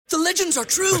The legends are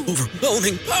true.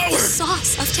 Overwhelming power!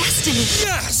 Sauce of destiny.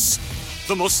 Yes!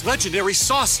 The most legendary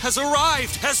sauce has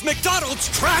arrived as McDonald's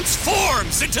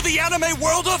transforms into the anime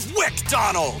world of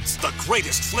WickDonald's. The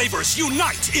greatest flavors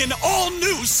unite in all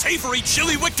new savory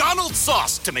chili McDonald's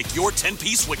sauce to make your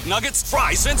 10-piece Wick Nuggets,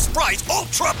 fries, and Sprite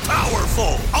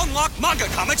ultra-powerful. Unlock manga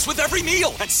comics with every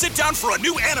meal and sit down for a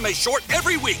new anime short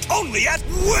every week only at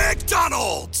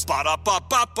WickDonald's.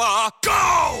 Ba-da-ba-ba-ba,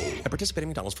 go! At participating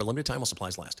McDonald's for a limited time while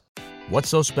supplies last. What's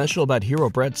so special about Hero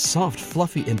Bread's soft,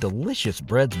 fluffy, and delicious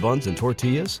breads, buns, and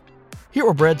tortillas?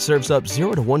 Hero Bread serves up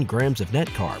 0 to 1 grams of net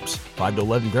carbs, 5 to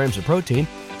 11 grams of protein,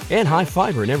 and high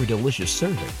fiber in every delicious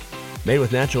serving. Made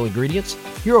with natural ingredients,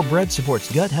 Hero Bread supports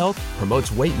gut health,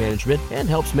 promotes weight management, and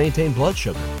helps maintain blood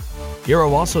sugar.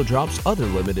 Hero also drops other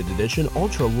limited edition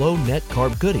ultra-low net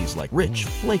carb goodies like rich,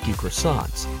 flaky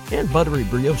croissants and buttery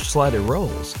brioche slider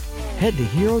rolls. Head to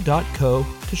hero.co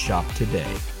to shop today.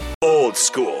 Old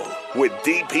School with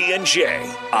DP and J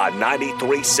on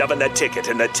 93.7 The Ticket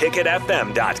and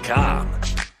theticketfm.com.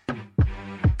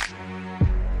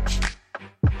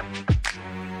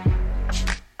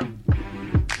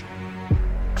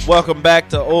 Welcome back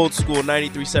to Old School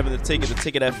 93.7 The Ticket,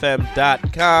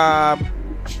 theticketfm.com.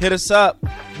 Hit us up.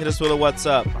 Hit us with a what's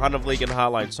up. Honda of Lincoln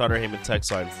hotline, Sutter Heyman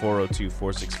text line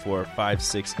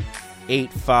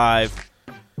 402-464-5685.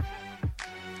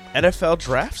 NFL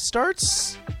draft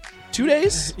starts 2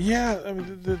 days? Yeah, I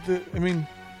mean,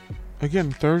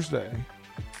 again, Thursday,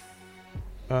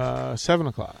 7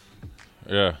 o'clock.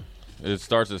 Yeah, it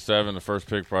starts at 7. The first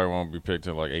pick probably won't be picked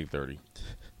until like 8:30.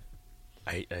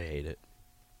 I hate it.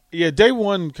 Yeah, day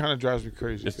one kind of drives me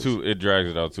crazy. It drags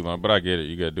it out too long, but I get it.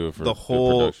 You got to do it for the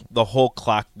whole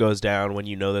clock goes down when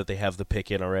you know that they have the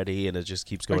pick in already, and it just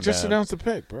keeps going down. Just announced the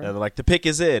pick, bro. And they're like, the pick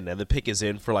is in, and the pick is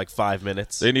in for like 5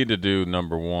 minutes. They need to do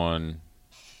number one,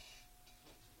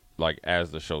 like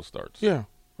as the show starts. Yeah,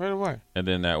 right away. And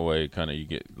then that way, kind of you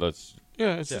get it's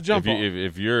the jump off.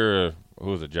 If you're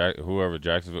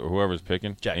whoever's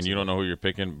picking, and you don't know who you're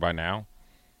picking by now,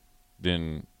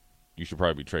 then you should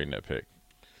probably be trading that pick.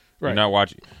 Right. You're not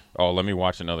watching. Oh, let me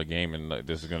watch another game, and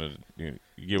this is gonna you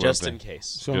get just what I'm in case.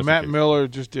 So just Matt Miller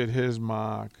just did his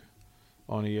mock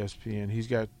on ESPN. He's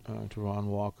got Travon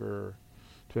Walker,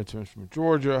 Spencer from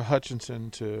Georgia, Hutchinson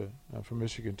from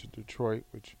Michigan to Detroit,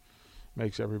 which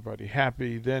makes everybody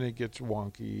happy. Then it gets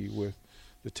wonky with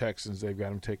the Texans. They've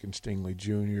got him taking Stingley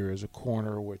Jr. as a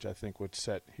corner, which I think would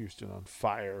set Houston on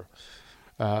fire.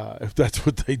 If that's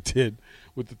what they did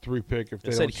with the 3 pick, if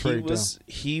they don't trade down.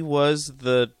 He was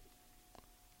the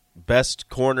best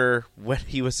corner when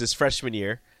he was his freshman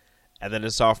year, and then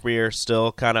his sophomore year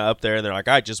still kind of up there, and they're like,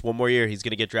 all right, just one more year, he's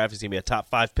going to get drafted, he's going to be a top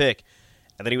 5 pick,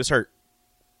 and then he was hurt.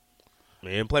 He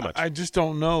didn't play much. I just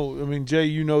don't know. I mean, Jay,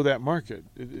 you know that market.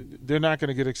 They're not going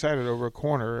to get excited over a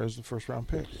corner as the first-round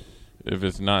pick. If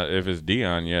it's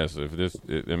Deion, yes. If this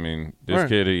right.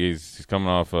 kid, he's coming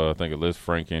off, I think, a Liz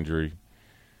Frank injury.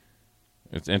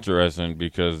 It's interesting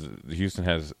because Houston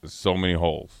has so many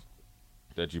holes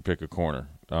that you pick a corner.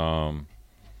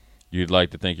 You'd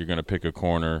like to think you're going to pick a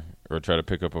corner or try to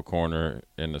pick up a corner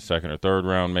in the 2nd or 3rd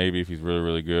round, maybe if he's really,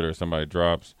 really good or somebody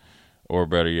drops, or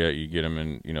better yet, you get him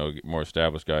in, more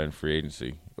established guy in free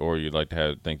agency, or you'd like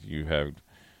to think that you have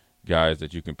guys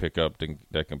that you can pick up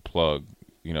that can plug,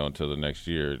 until the next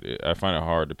year. I find it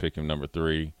hard to pick him number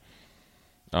 3.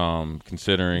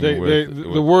 Considering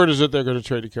the word is that they're going to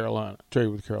trade with Carolina.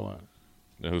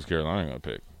 Who's Carolina going to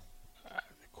pick?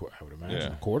 I would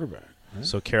imagine a quarterback. Right?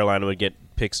 So Carolina would get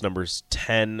picks numbers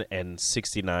 10 and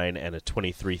 69 and a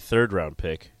 23 third-round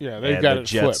pick. Yeah, they've got it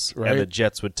flipped, right? And the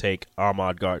Jets would take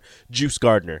Sauce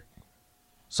Gardner.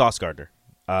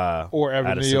 Or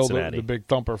Evan Neal, the big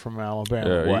thumper from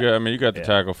Alabama. Yeah, you got the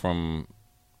tackle from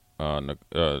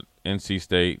NC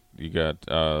State. You got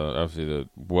obviously the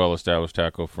well-established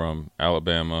tackle from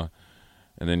Alabama,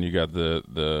 and then you got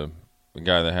the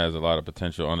guy that has a lot of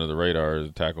potential under the radar is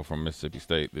a tackle from Mississippi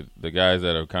State. The guys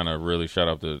that have kind of really shot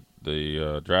up the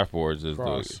draft boards is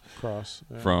Cross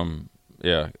from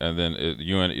and then the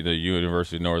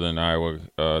University of Northern Iowa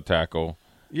tackle.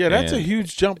 Yeah, that's a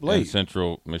huge jump late.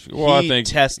 Central Michigan. Well, I think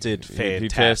tested fantastic. He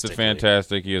tested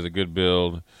fantastic. He has a good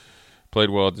build. Played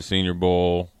well at the Senior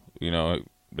Bowl.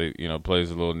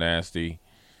 Plays a little nasty.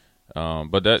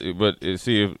 But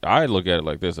see, if I look at it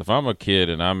like this, if I'm a kid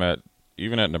and I'm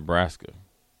even at Nebraska,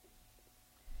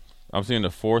 I'm seeing the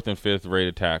 4th and 5th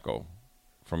rated tackle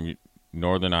from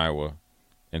Northern Iowa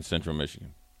and Central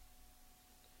Michigan.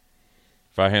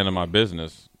 If I handle my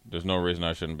business, there's no reason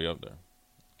I shouldn't be up there.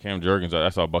 Cam Jurgens, I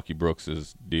saw Bucky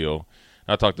Brooks' deal.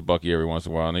 I talk to Bucky every once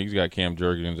in a while, and he's got Cam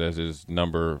Jurgens as his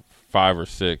number 5 or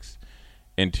 6.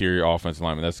 interior offensive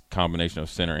lineman. That's a combination of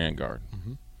center and guard.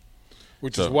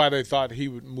 Which is why they thought he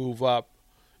would move up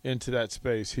into that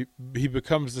space. He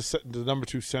becomes the number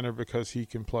 2 center because he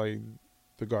can play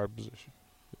the guard position.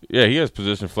 Yeah, he has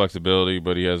position flexibility,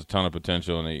 but he has a ton of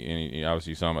potential, and he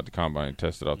obviously saw him at the combine and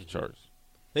tested off the charts.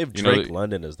 They have Drake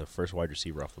London as the first wide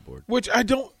receiver off the board. Which I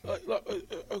don't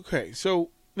okay, so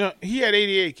now he had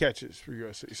 88 catches for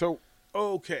USC. So,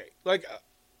 okay.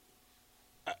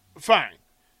 Fine.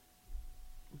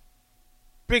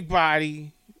 Big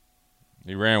body.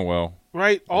 He ran well.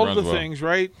 Right? All of the well. things,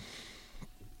 right?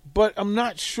 But I'm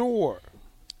not sure.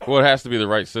 Well, it has to be the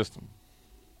right system.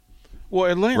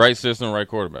 Well, Atlanta. Right system, right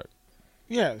quarterback.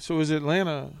 Yeah, so is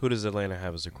Atlanta. Who does Atlanta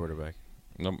have as their quarterback?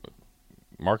 No,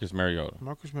 Marcus Mariota.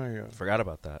 Marcus Mariota. Forgot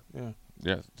about that. Yeah.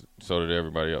 Yeah, so did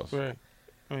everybody else. Right.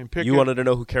 I mean, Pickett. You wanted to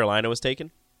know who Carolina was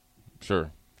taking?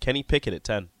 Sure. Kenny Pickett at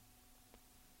 10.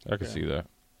 I can see that.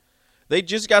 They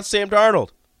just got Sam Darnold.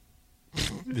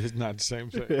 It's not the same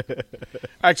thing.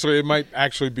 Actually, it might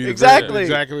actually be exactly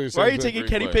the same Why are you thing. taking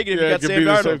Kenny Pickett if Yeah, you it got could Sam be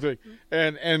the Darnold? same thing.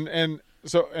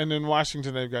 And in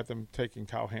Washington, they've got them taking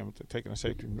Kyle Hamilton, taking a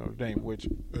safety from Notre Dame, which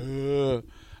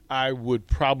I would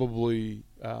probably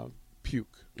puke.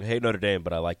 I hate Notre Dame,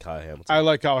 but I like Kyle Hamilton. I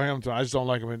like Kyle Hamilton. I just don't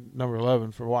like him at number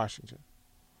 11 for Washington.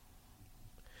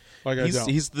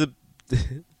 He's the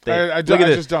I look at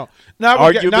just don't.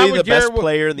 Arguably the best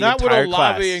player in the entire class.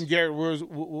 Not with Olave and Garrett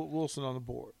Wilson on the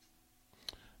board.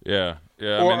 Yeah.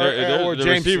 Or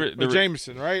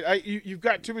Jameson, right? You've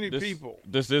got too many people.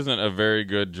 This isn't a very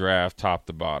good draft top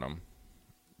to bottom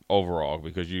overall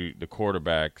because the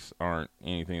quarterbacks aren't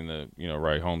anything to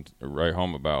write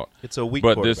home about. It's a weak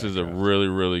but this is draft. a really,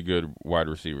 really good wide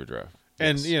receiver draft.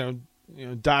 And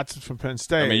Dotson from Penn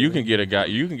State. I mean, you can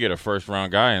get a first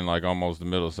round guy in like almost the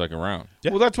middle of the second round.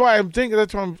 Yeah. Well, that's why I'm thinking.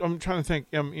 That's why I'm trying to think.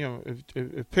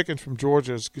 If Pickens from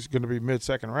Georgia is going to be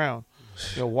mid-second round,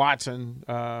 Watson.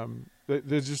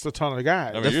 There's just a ton of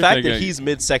guys. The fact that he's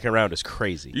mid-second round is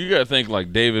crazy. You got to think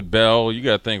like David Bell. You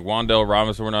got to think Wan'Dale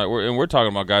Robinson. We're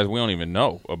talking about guys we don't even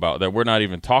know about that. We're not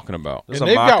even talking about. And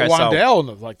they've got Wan'Dale in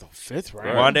the 5th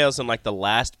round. Wan'Dale's in like the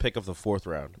last pick of the 4th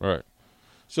round. Right.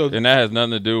 So and that has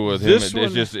nothing to do with him.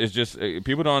 It's just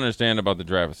people don't understand about the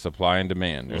draft. It's supply and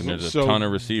demand, and there's a ton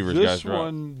of receivers guys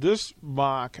drop. This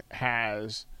mock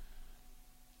has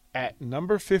at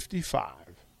number 55,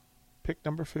 pick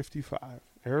number 55,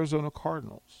 Arizona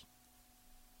Cardinals.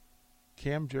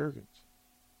 Cam Jurgens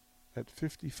at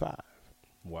 55.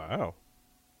 Wow.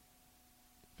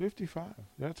 55.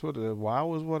 That's what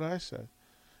wow is what I said,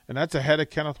 and that's ahead of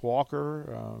Kenneth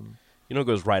Walker. You know who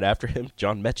goes right after him?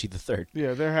 John Mechie III.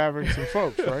 Yeah, they're having some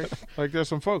folks, right? Like there's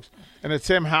some folks. And then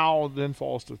Sam Howell then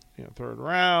falls to 3rd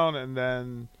round, and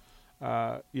then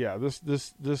this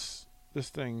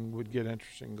thing would get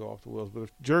interesting and go off the wheels. But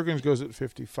if Jurgens goes at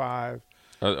 55,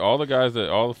 all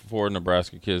the 4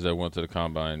 Nebraska kids that went to the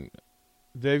combine,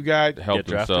 they've got helped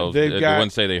themselves. I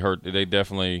wouldn't say they hurt. They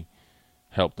definitely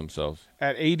helped themselves.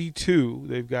 At 82,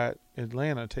 they've got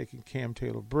Atlanta taking Cam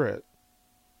Taylor-Britt,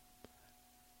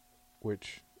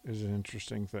 which is an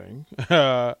interesting thing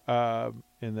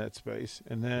in that space.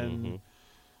 And then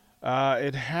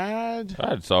it had.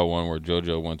 I saw one where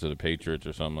JoJo went to the Patriots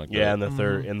or something like that. Yeah, in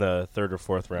the third or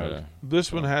 4th round. Yeah.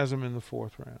 This one has him in the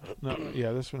 4th round.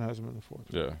 This one has him in the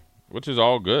 4th round. Yeah, which is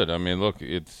all good. I mean, look,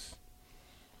 It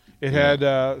had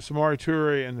Samori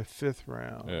Toure in the 5th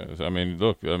round. Yeah, I mean,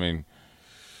 the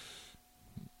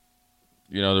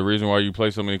reason why you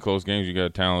play so many close games, you got a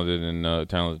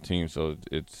talented team. So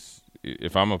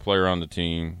if I'm a player on the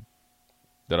team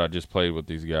that I just played with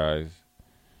these guys,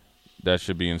 that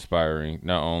should be inspiring,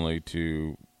 not only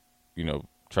to,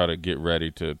 try to get ready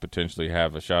to potentially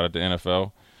have a shot at the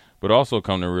NFL, but also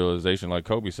come to realization, like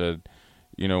Kobe said,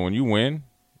 when you win,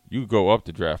 you go up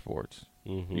the draft boards.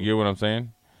 Mm-hmm. You get what I'm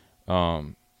saying? A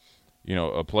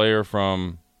player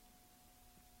from,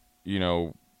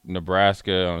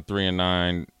 Nebraska on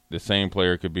 3-9, the same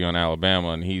player could be on Alabama,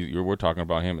 and we're talking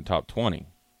about him in top 20.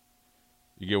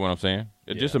 You get what I'm saying?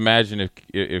 Yeah. Just imagine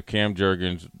if Cam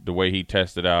Jurgens, the way he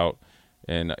tested out,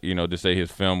 and to say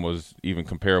his film was even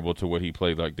comparable to what he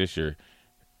played like this year,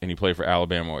 and he played for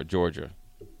Alabama or Georgia.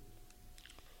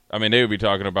 I mean, they would be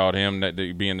talking about him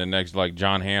being the next like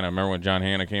John Hanna. Remember when John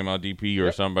Hanna came out DP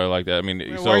or somebody like that? I mean,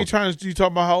 why are you you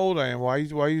talking about how old I am? Why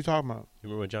are you talking about? You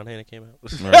remember when John Hanna came out?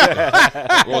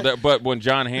 Right. But when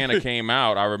John Hanna came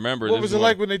out, I remember. What was it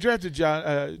like when they drafted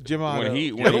Jim Otto?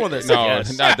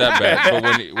 Yes. Not that bad. But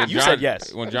when you John, said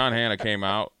yes. When John Hanna came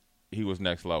out, he was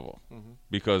next level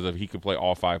because he could play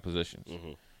all 5 positions.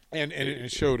 Mm-hmm. And it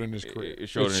showed in his career. It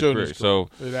showed in his career. So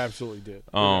it absolutely did.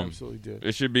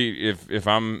 It should be if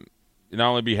I'm not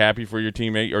only be happy for your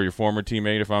teammate or your former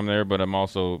teammate if I'm there, but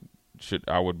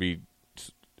I would be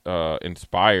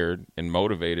inspired and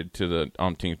motivated to the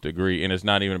umpteenth degree. And it's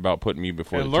not even about putting me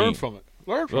before and the learn team. from it.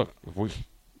 Learn from Look, it.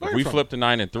 if we flip to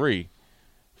 9-3,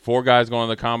 4 guys going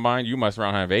to the combine, you must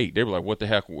around have 8. They were like, what the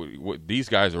heck? These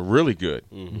guys are really good.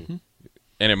 Mm-hmm.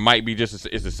 And it might be it's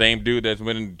the same dude that's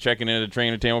been checking into the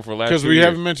training table for the last 2 years. Because we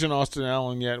haven't mentioned Austin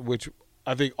Allen yet, which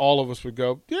I think all of us would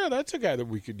go, yeah, that's a guy that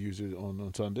we could use it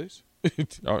on Sundays.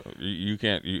 You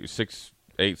can't. 6'8",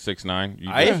 6'9".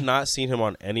 I have not seen him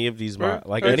on any of these Right.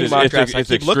 any mock drafts.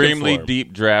 It's I keep looking extremely for him.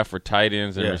 deep draft for tight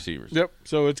ends and receivers. Yep.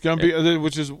 So it's gonna be,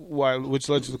 which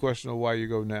led to the question of why you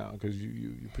go now, because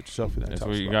you put yourself in that That's top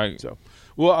what you spot. got. So,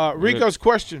 well, Rico's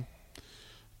question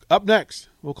up next.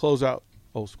 We'll close out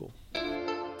Old School.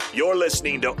 You're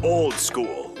listening to Old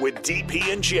School with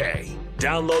DP and J.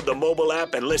 Download the mobile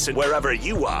app and listen wherever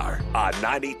you are on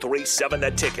 93.7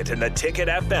 The Ticket and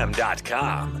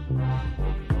theticketfm.com.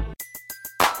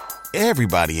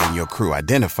 Everybody in your crew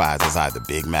identifies as either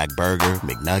Big Mac Burger,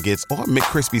 McNuggets, or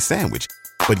McCrispy Sandwich.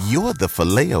 But you're the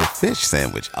Filet-O-Fish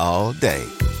Sandwich all day.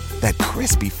 That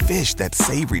crispy fish, that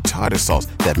savory tartar sauce,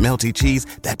 that melty cheese,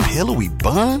 that pillowy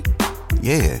bun.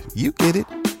 Yeah, you get it.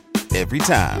 Every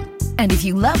time. And if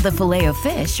you love the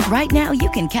Filet-O-Fish, right now you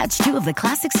can catch 2 of the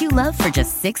classics you love for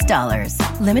just $6.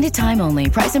 Limited time only.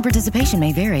 Price and participation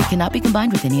may vary. Cannot be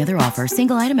combined with any other offer.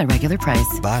 Single item at regular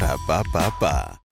price. Ba-da-ba-ba-ba.